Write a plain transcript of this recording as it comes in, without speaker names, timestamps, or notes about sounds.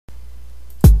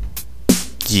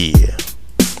Yeah.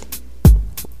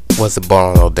 Wasn't born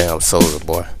on no damn soldier,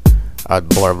 boy. I was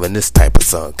born when this type of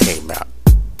song came out.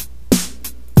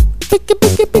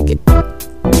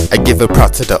 I give a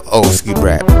props to the Oldschool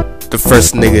Rap. The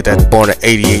first nigga that's born in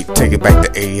 88, take it back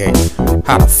to 88.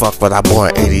 How the fuck was I born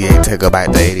in 88, take it back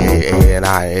to 88,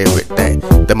 89, everything.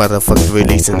 The motherfuckers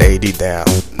releasing 80 down.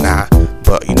 Nah,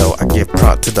 but you know, I give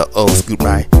props to the Oldschool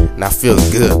Rap. And I feel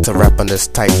good to rap on this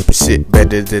type of shit,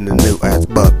 better than the new ass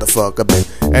motherfucker bitch.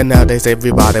 And nowadays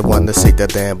everybody wanna see the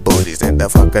damn booties and the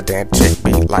fucker damn chick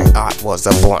beat like I was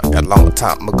born a long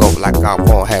time ago. Like I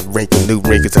won't have wrinkles, new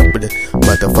wrinkles up with this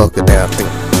motherfucker damn thing.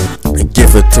 And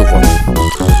give it to him.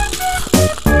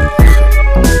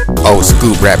 Old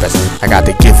school rappers, I got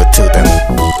to give it to them.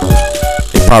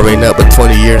 They probably ain't up but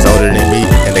 20 years older than me,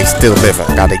 and they still living.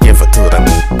 I gotta give it to them.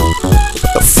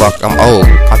 What the fuck? I'm old.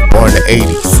 I was born in the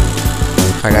 80s.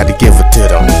 I gotta give it to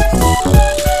them.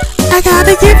 I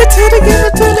gotta give it to them, give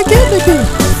it to them, give it to them.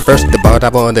 First the ball, I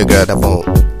want the girl, I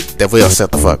want that will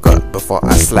set the fuck up before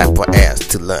I slap her ass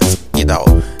to lunch. You know,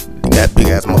 you got big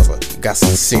ass muscle, got some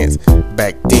sense.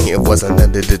 Back then it wasn't none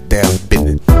of the damn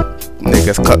business.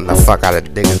 Niggas cutting the fuck out of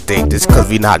niggas think just cause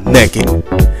we not naked.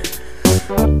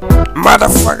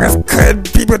 Motherfuckers cutting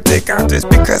people dick out just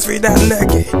because we not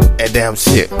naked. And damn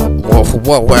shit. Well,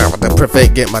 the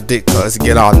perfect get my dick cause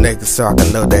get all naked so I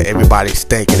can know that everybody's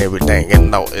stank and everything. And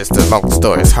no, it's the long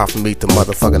story. It's hard for me to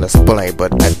motherfucking explain,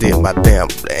 but I did my damn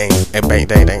thing. And bang,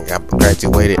 dang, dang. I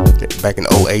graduated back in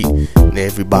 08, and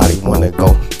everybody wanna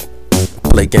go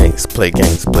play games, play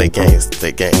games, play games,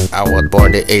 play games. I was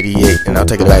born in 88, and I'll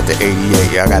take it back to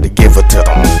 88. I gotta give it to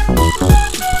them.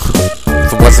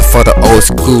 If it wasn't for the old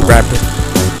school rappers,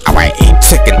 I might eat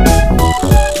chicken.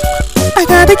 I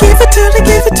gotta give it to the,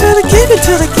 give it to the, give it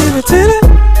to the, give it to the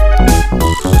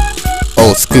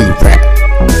old school rap.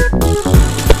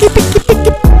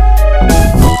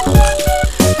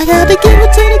 I gotta give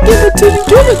it to the, give it to the,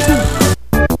 give it to the.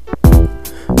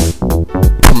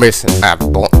 Permission, I was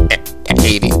born at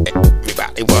 80s.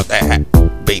 Everybody want that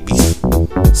babies.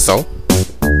 So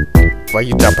why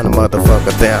you dropping the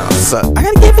motherfucker down, son? I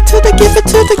gotta give it to the, give it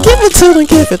to the, give it to the,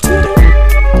 give it to the.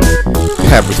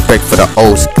 Have respect for the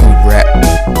old school rap.